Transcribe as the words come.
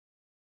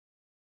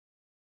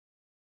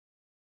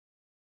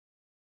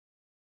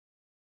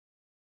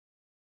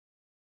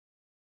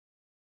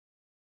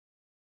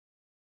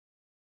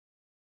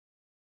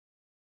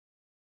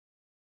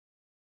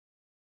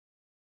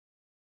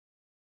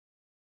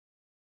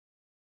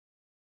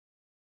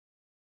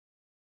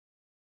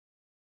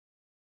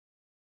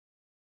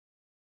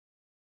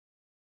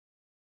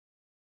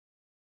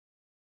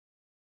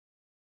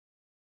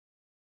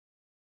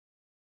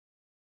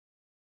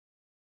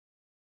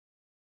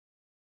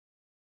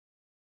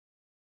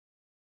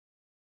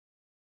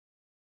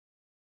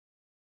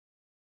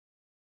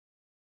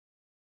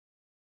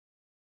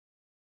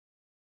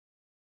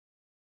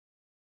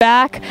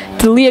back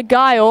to Leah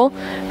Guile,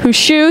 who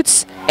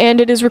shoots,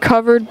 and it is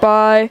recovered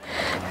by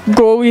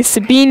goalie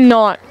Sabine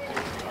Knott.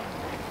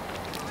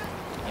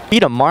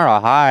 Beat Amara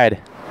Hyde.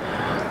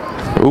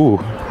 Ooh.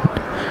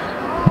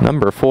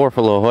 Number 4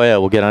 for La Jolla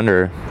will get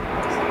under.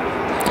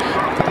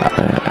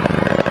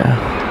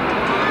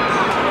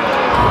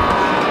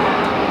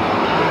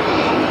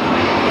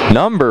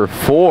 Number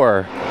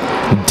 4,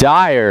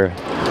 Dyer.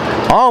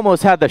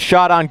 Almost had the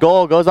shot on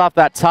goal, goes off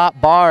that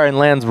top bar and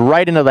lands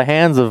right into the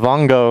hands of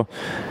Vongo.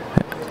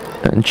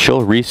 And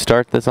she'll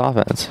reset this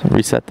offense.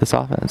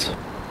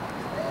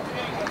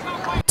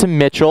 To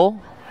Mitchell.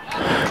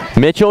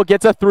 Mitchell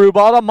gets a through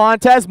ball to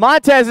Montez.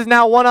 Montez is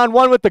now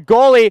one-on-one with the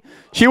goalie.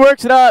 She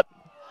works it up.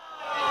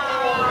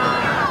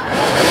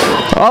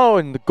 Oh,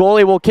 and the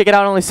goalie will kick it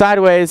out only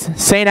sideways.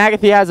 St.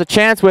 Agatha has a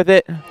chance with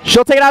it.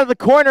 She'll take it out of the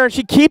corner and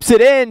she keeps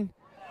it in.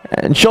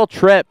 And she'll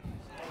trip.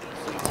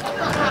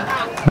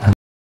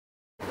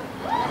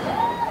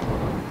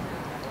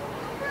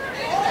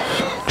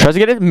 Tries to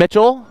get it to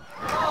Mitchell.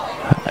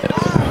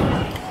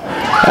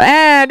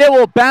 And it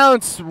will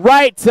bounce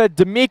right to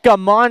D'Amica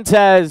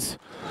Montez,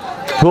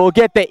 who will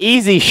get the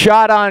easy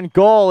shot on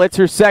goal. It's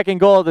her second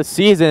goal of the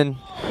season.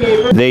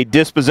 They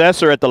dispossess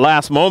her at the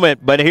last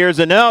moment, but here's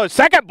a no.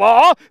 Second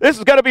ball. This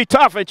is going to be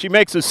tough, and she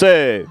makes a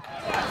save.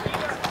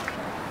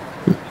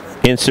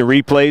 Instant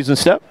replays and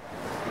stuff.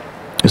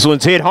 This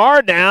one's hit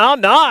hard now.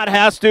 Knott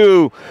has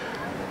to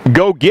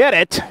go get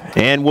it,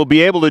 and will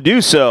be able to do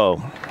so.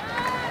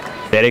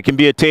 That it can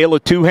be a tale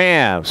of two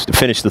halves. To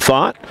finish the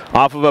thought,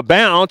 off of a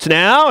bounce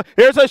now.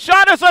 Here's a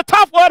shot. It's a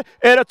tough one,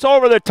 and it's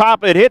over the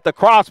top. It hit the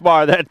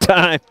crossbar that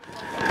time.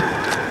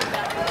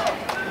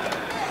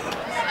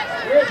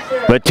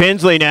 But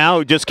Tinsley now,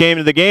 who just came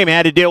to the game,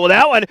 had to deal with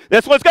that one.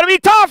 This one's going to be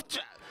tough.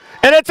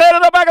 And it's into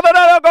the back of the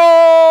net.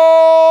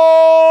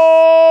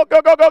 Goal!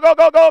 Go, go, go, go,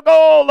 go, go,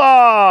 goal!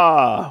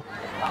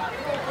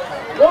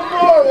 One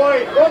more,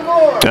 White. One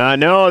more.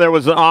 No, there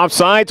was an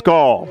offsides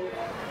call.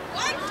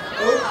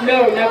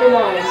 No, never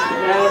mind.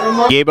 Never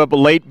mind. Gave up a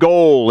late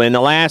goal in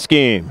the last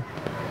game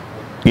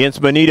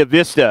against Bonita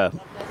Vista.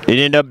 It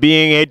ended up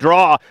being a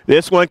draw.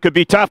 This one could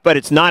be tough, but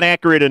it's not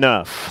accurate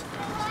enough.